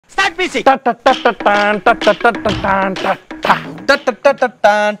music.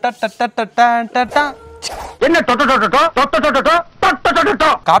 என்ன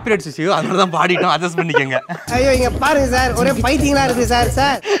copyright issue அதனால தான் பாடிட்டோம் அட்ஜஸ்ட் பண்ணிக்கங்க. ஐயோ இங்க பாருங்க சார் ஒரே பைத்தியங்களா இருக்கு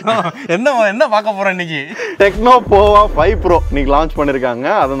சார். என்ன பார்க்க போறோம் இன்னைக்கு? Tecno Pova 5 Pro இன்னைக்கு லான்ச் பண்ணிருக்காங்க.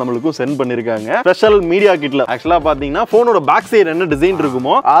 அத நம்மளுக்கு சென்ட் பண்ணிருக்காங்க. ஸ்பெஷல் மீடியா கிட்ல ஆக்சுவலா பாத்தீங்கன்னா போனோட பேக் சைடு என்ன டிசைன்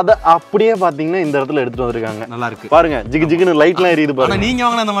இருக்குமோ அத அப்படியே பாத்தீங்கன்னா இந்த இடத்துல எடுத்துட்டு வந்திருக்காங்க. நல்லா இருக்கு பாருங்க. ஜிகு ஜிகுன்னு லைட்லாம் எரியுது பாருங்க. ஆனா நீங்க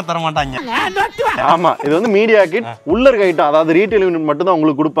வாங்குன அந்த மாதிரி தர மாட்டாங்க. ஆமா இது வந்து மீடியா கிட் உள்ள இருக்க ஐட்டம் அதாவது ரீட்டைல் யூனிட் மட்டும் தான்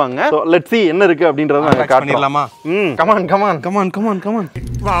உங்களுக்கு கொடுப்பாங்க. சோ லெட்ஸ் see என்ன இருக்கு அப்படிங்கறத நாங்க காட்டலாமா? கமான்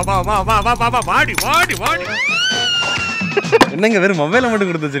வா வாடி என்னங்க வெறும் மொபைல மட்டும்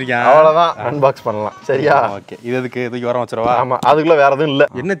கொடுத்து வச்சிருக்கேன். அவ்வளவுதான் அன்பாக்ஸ் பண்ணலாம். சரியா? ஓகே. இது எதுக்கு இதுக்கு வர வச்சிரவா? ஆமா அதுக்குள்ள வேற எதுவும் இல்ல.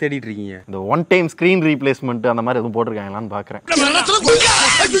 என்ன தேடிட்டு இருக்கீங்க? இந்த ஒன் டைம் ஸ்கிரீன் ரீப்ளேஸ்மென்ட் அந்த மாதிரி எதுவும் போட்டுருக்காங்களான்னு பாக்குறேன்.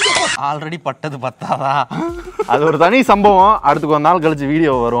 ஆல்ரெடி பட்டது பத்தாதா? அது ஒரு தனி சம்பவம். அடுத்து கொஞ்ச நாள் கழிச்சு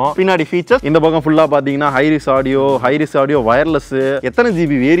வீடியோ வரும். பின்னாடி ஃபீச்சர்ஸ் இந்த பக்கம் ஃபுல்லா பாத்தீங்கன்னா ஹைரிஸ் ஆடியோ வயர்லெஸ் எத்தனை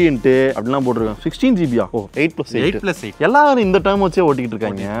ஜிபி வேரியன்ட் அப்படிலாம் போட்டுருக்காங்க. 16 ஜிபியா? ஓ 8+8 எல்லாரும் இந்த டைம் வச்சே ஓட்டிக்கிட்டு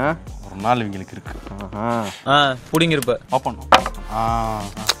இருக்காங்க. ஒரு நாள் இவங்களுக்கு இருக்கு. புடிங்க இருப்ப ஓபன்.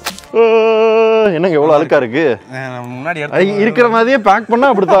 என்னங்க எவ்வளவு அழுக்கா இருக்கு. முன்னாடி இருக்கிற மாதிரியே பேக் பண்ணா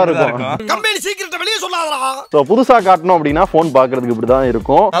அப்படிதான் இருக்கும். கம்பெனி சீக்கிரத்தை வெளிய சொல்லாதடா. சோ புதுசா காட்டணும் அப்படினா ஃபோன் பார்க்கிறதுக்கு இப்படி தான்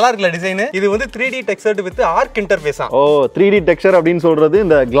இருக்கும். நல்லா இருக்குல டிசைன். இது வந்து 3D டெக்ஸ்சர்ட் with arc இன்டர்ஃபேஸா. O 3D texture அப்படினு சொல்றது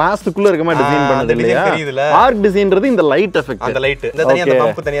இந்த கிளாஸ்க்குள்ள இருக்க மாதிரி டிசைன் பண்ணது இல்லையா? ஆர்க் டிசைன்றது இந்த லைட் எஃபெக்ட். அந்த லைட் இந்த தனியா அந்த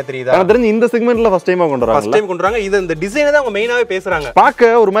பம்ப் தனியா தெரியுதா? எனக்கு தெரிஞ்சு இந்த செக்மென்ட்ல ஃபர்ஸ்ட் டைமா கொண்டு வராங்க. ஃபர்ஸ்ட் டைம் கொண்டு வராங்க. இது இந்த டிசைனை தான் அவங்க மெயினாவே பேசுறாங்க.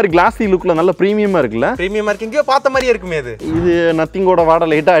 பாக்க ஒரு மாதிரி கிளாஸி லுக்ல நல்ல பிரீமியமா இருக்குல? பிரீமியமா இருக்கு. இங்க பார்த்த மாதிரியே இருக்குமே இது. இது நத்திங்கோட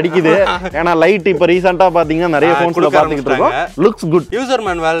வாட லைட்டா அடிக்குது. ஏனா லைட் இப்ப ரீசன்ட்டா பாத்தீங்கன்னா நிறைய போன்ஸ்ல பாத்துக்கிட்டு இருக்கோம். Looks good. User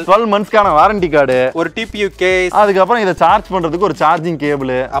manual 12 மந்த்ஸ்க்கான warranty card, ஒரு டிபியூ கேஸ், அதுக்கு அப்புறம் இத சார்ஜ் பண்றதுக்கு ஒரு சார்ஜிங்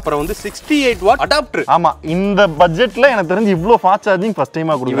கேபிள், அப்புறம் வந்து 68 வாட் அடாப்டர். ஆமா இந்த பட்ஜெட்ல எனக்கு தெரிஞ்சு இவ்ளோ ஃபாஸ்ட் சார்ஜிங் ஃபர்ஸ்ட்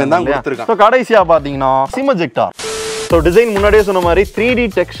டைமா கொடுத்திருக்காங்க. சோ கடைசியா பாத்தீங்கன்னா சிமஜெக்டா. சோ டிசைன் முன்னாடியே சொன்ன மாதிரி 3D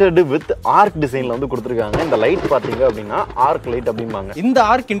டெக்ஸ்சர்ட் வித் ஆர்க் டிசைன்ல வந்து கொடுத்திருக்காங்க. இந்த லைட் பாத்தீங்க அப்படினா ஆர்க் லைட் அப்படிம்பாங்க. இந்த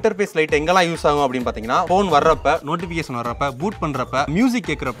ஆர்க் இன்டர்ஃபேஸ் லைட் எங்கலாம் யூஸ் ஆகும் அப்படினு பாத்தீங்கன்னா போன் வர்றப்ப, நோட்டிபிகேஷன் வர்றப்ப, பூட் பண்றப்ப, மியூசிக்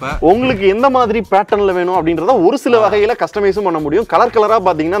கேக்குறப்ப உங்களுக்கு எந்த மாதிரி பேட்டர்ன்ல வேணும் அப்படின்றத ஒரு சில வகையில கஸ்டமைஸும் பண்ண முடியும். கலர் கலரா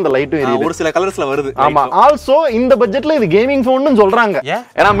பாத்தீங்கன்னா அந்த லைட்டும் எரியுது. ஒரு சில கலர்ஸ்ல வருது. ஆமா ஆல்சோ இந்த பட்ஜெட்ல இது கேமிங் போன்னு சொல்றாங்க.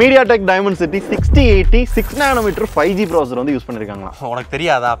 ஏனா MediaTek Dimensity 6080 6 nanometer 5G processor வந்து யூஸ் பண்ணிருக்காங்க. உனக்கு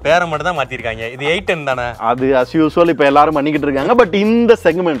தெரியாதா? பேரை மட்டும் தான் மாத்திருக்காங்க. இது 810 தானே? அது as usual இப்ப எல்லாரும் பண்ணிக்கிட்டு இருக்காங்க. பட் இந்த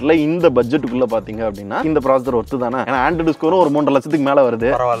செக்மென்ட்ல இந்த பட்ஜெட்டுக்குள்ள பாத்தீங்க அப்படின்னா இந்த ப்ராசஸர் ஒர்த்து தானே. ஏனா ஆண்ட்ராய்டு ஸ்கோரும் ஒரு 3 லட்சத்துக்கு மேல வருது.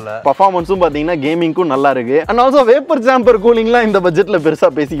 பரவாயில்ல. பெர்ஃபார்மன்ஸும் பாத்தீங்கன்னா கேமிங்க்கும் நல்லா இருக்கு. அண்ட் ஆல்சோ வேப்பர் சாம்பர் கூலிங்லாம் இந்த பட்ஜெட்ல பெருசா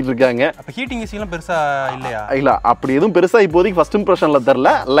பேசிக்கிட்டு இருக்காங்க. அப்ப ஹீட்டிங் இஷ்யூலாம் பெருசா இல்லையா? இல்ல அப்படி எதுவும் பெருசா இப்போதைக்கு ஃபர்ஸ்ட் இம்ப்ரஷன்ல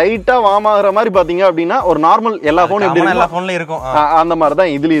தெரியல. லைட்டா வார்ம் ஆகுற மாதிரி பாத்தீங்க அப்படின்னா ஒரு நார்மல் எல்லா போன் எப்படி எல்லா போன்ல இருக்கும் அந்த மாதிரி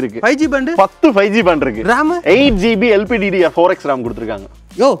தான் இதுலயும் இருக்கு. 5G பேண்ட் 10 5G பேண்ட் இருக்கு. RAM 8GB LPDDR4X RAM கொடுத்திருக்காங்க.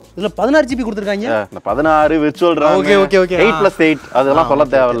 யோ இதுல 16GB கொடுத்திருக்காங்க. இந்த 16 விர்ச்சுவல் RAM. ஓகே 8+8 அதெல்லாம் சொல்ல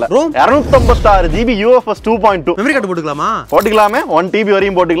தேவையில்ல. 256GB UFS 2.2 மெமரி கார்டு போட்டுக்கலாமா? போட்டுக்கலாமே. 1TB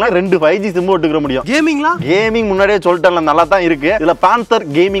வரையும் போட்டுக்கலாம். 2 5G சிம் போட்டுக்கிற முடியும். கேமிங் முன்னாடியே சொல்லிட்டேன்ல நல்லா தான் இருக்கு. இதுல Panther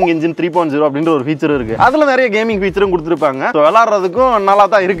கேமிங் என்ஜின் 3.0 அப்படின்ற ஒரு ஃபீச்சர் இருக்கு. அதுல நிறைய கேமிங் ஃபீச்சரும் கொடுத்திருப்பாங்க. சோ விளையாடுறதுக்கும் நல்லா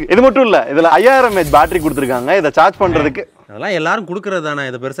தான் இருக்கு. இது மட்டும் இல்ல இதுல 5000 mAh பேட்டரி கொடுத்திருக்காங்க. இத சார்ஜ் பண்றதுக்கு அதெல்லாம் எல்லாரும் குடுக்குறது தானே.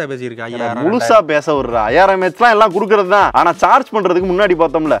 இத பெருசா பேசியிருக்கா? முழுசா பேச விடுறா. 5000 mAhலாம் எல்லாம் குடுக்குறது தான். ஆனா சார்ஜ் பண்றதுக்கு முன்னாடி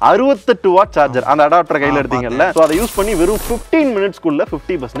பார்த்தோம்ல 68 வாட் சார்ஜர் அந்த அடாப்டர் கையில எடுத்தீங்கல்ல. சோ அதை யூஸ் பண்ணி வெறும் 15 மினிட்ஸ்க்குள்ள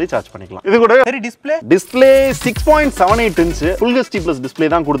 50% சார்ஜ் பண்ணிக்கலாம். இது கூட சரி display 6.78 inch full HD plus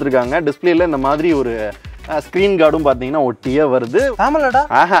display தான் கொடுத்திருக்காங்க. டிஸ்ப்ளேல இந்த மாதிரி ஒரு ஸ்கிரீன் கார்டும் பாத்தீங்கன்னா ஒட்டியே வருது. AMOLED-ஆ?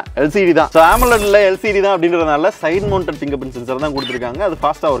 LCD தான். சோ AMOLED-ல LCD தான் அப்படின்றதனால சைடு மவுண்டட் ஃபிங்கர்பிரிண்ட் சென்சார் தான் கொடுத்திருக்காங்க. அது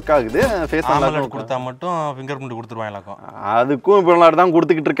ஃபாஸ்டா வர்க் ஆகுது. ஃபேஸ் AMOLED கொடுத்தா மட்டும் ஃபிங்கர்பிரிண்ட் கொடுத்துருவாங்க. அதுக்கும் இப்போ தான்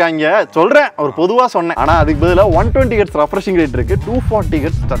கொடுத்துக்கிட்டு இருக்காங்க. சொல்றேன் ஒரு பொதுவா சொன்னேன். ஆனா அதுக்கு பதிலா 120 Hz ரெஃப்ரெஷிங் ரேட் இருக்கு. 240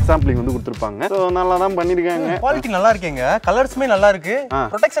 Hz டச் சாம்பிளிங் வந்து கொடுத்திருப்பாங்க. சோ நல்லா தான் பண்ணிருக்காங்க. குவாலிட்டி நல்லா இருக்கேங்க. கலர்ஸ்மே நல்லா இருக்கு.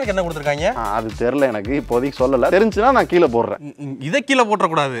 ப்ரொடெக்ஷனுக்கு என்ன கொடுத்திருக்காங்க? அது தெரியல எனக்கு. இப்போதைக்கு சொல்லல. தெரிஞ்சுனா நான் கீழ போடுறேன். இத கீழ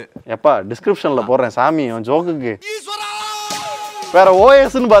போட்ற கூடாது. எப்பா டிஸ்கிரிப்ஷன்ல போடுறேன் சாமி ஜோக்குக்கு. வேற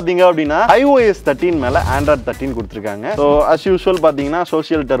OS ன்னு பாத்தீங்க அப்படின்னா iOS 13 மேல Android 13 கொடுத்திருக்காங்க. சோ as usual பாத்தீங்கன்னா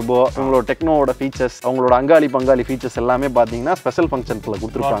சோஷியல் டர்போ உங்களோட டெக்னோவோட ஃபீச்சர்ஸ் உங்களோட அங்காளி பங்காளி ஃபீச்சர்ஸ் எல்லாமே பாத்தீங்கன்னா ஸ்பெஷல் ஃபங்க்ஷன்ஸ்ல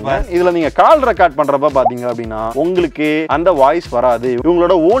கொடுத்திருப்பாங்க. இதுல நீங்க கால் ரெக்கார்ட் பண்றப்ப பாத்தீங்க அப்படின்னா உங்களுக்கு அந்த வாய்ஸ் வராது.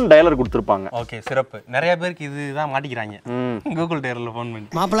 இவங்களோட ஓன் டயலர் கொடுத்திருப்பாங்க. ஓகே சிறப்பு. நிறைய பேருக்கு இதுதான் மாட்டிக்கிறாங்க. கூகுள் டயலர்ல ஃபோன் பண்ணி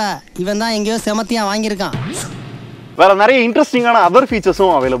மாப்ள இவன் தான் எங்கயோ செமத்தியா வாங்கியிருக்கான். வேற நிறைய இன்ட்ரெஸ்டிங்கான அதர்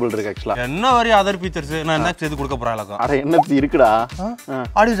ஃபீச்சர்ஸும் அவைலபிள் இருக்கு. ஆக்சுவலா என்ன வரைய அதர் ஃபீச்சர்ஸ் நான் என்ன செய்து கொடுக்க போறாங்க? அட என்ன இருக்குடா?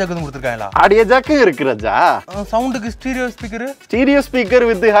 Audio jack கொடுத்திருக்காங்களா? Audio jack இருக்குறஜா. சவுண்டுக்கு stereo speaker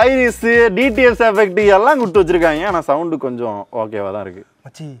with ஹைரிஸ் TDS effect எல்லாம் கொடுத்து வச்சிருக்காங்க. ஆனா சவுண்ட் கொஞ்சம் ஓகேவா தான் இருக்கு.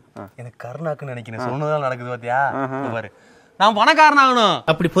 மச்சி எனக்கு கர்நாக்குன்னு நினைக்கிறேன். சொன்னதெல்லாம் நடக்குது பாத்தியா? பாரு நான் பணக்காரன் ஆகணும்.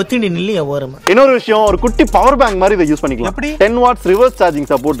 அப்படி பொத்திண்டி நில்லையா ஓரமா. இன்னொரு விஷயம், ஒரு குட்டி பவர் பேங்க் மாதிரி இதை யூஸ் பண்ணிக்கலாம். எப்படி? 10 வாட்ஸ் ரிவர்ஸ் சார்ஜிங்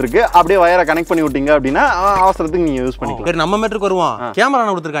சப்போர்ட் இருக்கு. அப்படியே வயரை கனெக்ட் பண்ணி விட்டீங்க அப்படின்னா அவசரத்துக்கு நீங்க யூஸ் பண்ணிக்கலாம். சரி, நம்ம மீட்டருக்கு வருவோம். கேமரா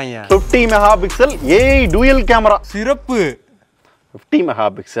கொடுத்துருக்காங்க 50 mega pixel AI dual camera. சிறப்பு. 50 mega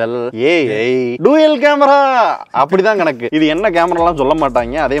pixel AI dual camera, அப்படிதான் கணக்கு. இது என்ன கேமராலாம் சொல்ல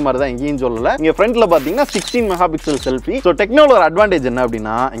மாட்டாங்க, அதே மாதிரி தான் இங்கேயும் சொல்லல. இங்க ஃப்ரண்ட்ல பாத்தீங்கன்னா 16 மெகா பிக்சல் செல்ஃபி. ஸோ டெக்னோல ஒரு அட்வான்டேஜ் என்ன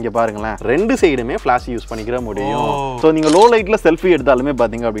அப்படின்னா, இங்க பாருங்களேன், ரெண்டு சைடுமே ஃபிளாஷ் யூஸ் பண்ணிக்கிற முடியும். ஸோ நீங்க லோ லைட்ல செல்ஃபி எடுத்தாலுமே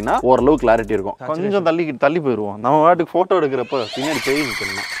பாத்தீங்க அப்படின்னா ஓரளவு கிளாரிட்டி இருக்கும். கொஞ்சம் தள்ளி போயிருவோம். நம்ம வாட்டுக்கு போட்டோ எடுக்கிறப்ப பின்னாடி பேய்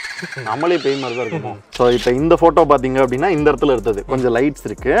நிற்கணும், நம்மளே பேய் மாதிரி தான் இருக்கும். ஸோ இப்போ இந்த போட்டோ பாத்தீங்க அப்படின்னா இந்த இடத்துல எடுத்தது, கொஞ்சம் லைட்ஸ்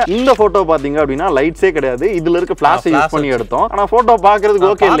இருக்கு. இந்த போட்டோ பாத்தீங்க அப்படின்னா லைட்ஸே கிடையாது, இதுல இருக்க ஃபிளாஷ் யூஸ் பண்ணி எடுத்தோம். ஆனா போட்டோ பாக்குறதுக்கு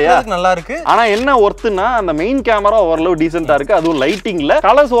ஓகே இல்லையா, நல்லா இருக்கு. ஆனா என்ன ஒர்த்துனா அந்த மெயின் கேமரா ஓரளவு டீசென்ட்டா இருக்கு. அதுவும் லைட்டிங்ல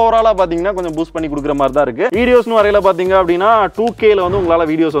கலர்ஸ் ஓவராலா பாத்தீங்கன்னா கொஞ்சம் பூஸ்ட் பண்ணி கொடுக்குற மாதிரி தான் இருக்கு. வீடியோஸ்னு வரையில பாத்தீங்க அப்படின்னா 2K ல வந்து உங்களால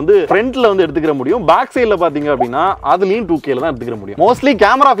வீடியோஸ் வந்து ஃப்ரண்ட்ல வந்து எடுத்துக்கிற முடியும். பேக் சைடுல பாத்தீங்க அப்படின்னா அதுலயும் 2K ல தான் எடுத்துக்கிற முடியும். மோஸ்ட்லி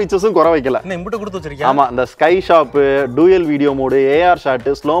கேமரா ஃபீச்சர்ஸும் குறை வைக்கல. என்ன இம்புட்டு கொடுத்து வச்சிருக்கீங்க? ஆமா, இந்த sky shop, dual video mode, AR shot,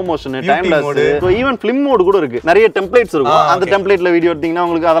 slow motion, time lapse, so even film mode கூட இருக்கு. நிறைய டெம்ப்ளேட்ஸ் இருக்கும். அந்த டெம்ப்ளேட்ல வீடியோ எடுத்தீங்கன்னா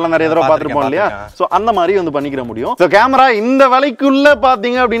உங்களுக்கு அதெல்லாம் நிறைய தடவை பார்த்திருப்போம் இல்லையா. சோ அந்த மாதிரி வந்து பண்ணிக்கிற முடியும். சோ கேமரா இந்த விலைக்குள்ள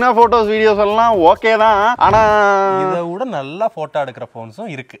பாத்தீங்க அப்படின்னா போட்டோஸ் வீடியோஸ் எல்லாம் ஓகே தான். ஆனா இத விட நல்ல போட்டோ எடுக்கிற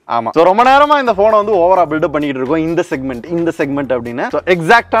போன்ஸும் இருக்கு. ஆமா. சோ ரொம்ப நேரமா இந்த போனை வந்து ஓவரா பில்ட் அப் பண்ணிட்டு இருக்கோம். இந்த செக்மெண்ட் அப்படினா சோ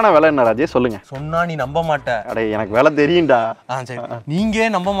எக்ஸாக்ட்டான விலை என்ன ராஜே சொல்லுங்க. சொன்னா நீ நம்ப மாட்ட. அட எனக்கு விலை தெரியும்டா. சரி, நீங்க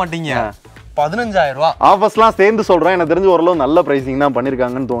நம்ப மாட்டீங்க. 15,000 ரூபாய். ஆஃபர்ஸ்லாம் சேர்ந்து சொல்றேன். எனக்கு தெரிஞ்சு ஓரளவு நல்ல பிரைசிங் தான்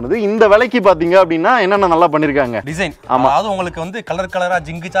பண்ணிருக்காங்கன்னு தோணுது. இந்த விலைக்கு பாத்தீங்க அப்படின்னா என்னென்ன நல்லா பண்ணிருக்காங்க. டிசைன், அதாவது உங்களுக்கு வந்து கலரா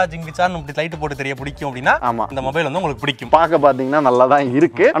ஜிங்குச்சான்னு இப்படி லைட் போட்டு தெரிய பிடிக்கும் அப்படின்னா ஆமா, இந்த மொபைல் வந்து உங்களுக்கு பிடிக்கும். பார்க்க பாத்தீங்கன்னா நல்லா தான்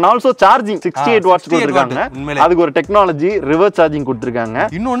இருக்கு. அண்ட் ஆல்சோ சார்ஜிங் 68 வாட்ஸ் கொடுத்திருக்காங்க. அதுக்கு ஒரு டெக்னாலஜி ரிவர்ஸ் சார்ஜிங் கொடுத்திருக்காங்க.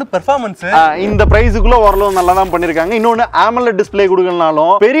 இன்னொன்னு பெர்ஃபார்மன்ஸ் இந்த பிரைஸுக்குள்ள ஓரளவு நல்லா தான் பண்ணிருக்காங்க. இன்னொன்னு AMOLED டிஸ்ப்ளே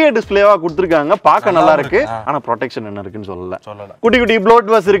கொடுக்கலனாலும் பெரிய டிஸ்ப்ளேவா கொடுத்திருக்காங்க. பார்க்க நல்லா இருக்கு. ஆனா ப்ரொடெக்ஷன் என்ன இருக்குன்னு சொல்லல. குட்டி குட்டி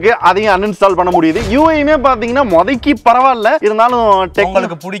ப்ளோட்வேர்ஸ் இருக்கு, அதையும் அன்இன்ஸ்டால் பண்ண முடியுது. யூஐமே பாத்தீங்கன்னா மொதைக்கு பரவாயில்ல, இருந்தாலும்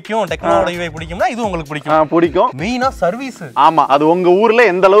உங்களுக்கு பிடிக்கும். டெக்னோட யூஐ பிடிக்கும்னா இது உங்களுக்கு பிடிக்கும். மெயினா சர்வீஸ். ஆமா, அது உங்க ஊர்ல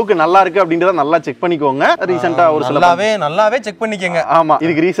எந்த அளவுக்கு நல்லா இருக்கு அப்படின்றத நல்லா செக் பண்ணிக்கோங்க. ரீசன்ட்டா ஒரு சில நல்லாவே செக் பண்ணிக்கங்க. ஆமா,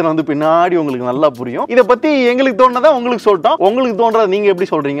 இதுக்கு ரீசன் வந்து பின்னாடி உங்களுக்கு நல்லா புரியும். இத பத்தி எங்களுக்கு தோணுனதை உங்களுக்கு சொல்லிட்டோம். உங்களுக்கு தோன்றத நீங்க எப்படி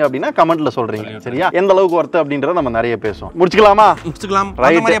சொல்றீங்க அப்படின்னா கமெண்ட்ல சொல்றீங்க. சரியா? எந்த அளவுக்கு ஒர்த் அப்படின்றத நம்ம நிறைய பேசுவோம். முடிச்சுக்கலாமா? முடிச்சுக்கலாம்.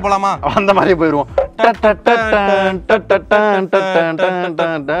 அந்த மாதிரியே போலாமா? அந்த மாதிரியே போயிடுவோம்.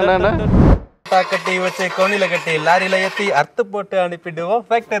 கட்டி வச்சு கோணில கட்டி லாரியில ஏத்தி அர்த்த போட்டு அனுப்பிடுவோம்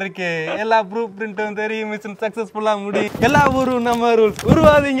ஃபேக்டரிக்கு. எல்லா ப்ரூஃப் பிரிண்டும் தெரியும், மிஷன் சக்சஸ்ஃபுல்லா முடி. எல்லா ஊரும் நம்ம ரூல்ஸ்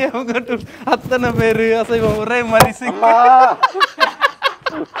உருவாதீங்க. அத்தனை பேரு அசைவம் ஒரே மாதிரி.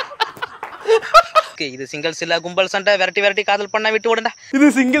 இது சிங்கிள்ஸ் இல்ல கும்பல் சண்டை, விரட்டி காதல் பண்ண விட்டு விடுடா. இது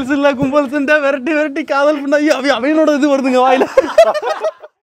சிங்கிள்ஸ் இல்ல கும்பல் சண்டை, விரட்டி காதல் பண்ண அவனோட இது வருதுங்க வாயில.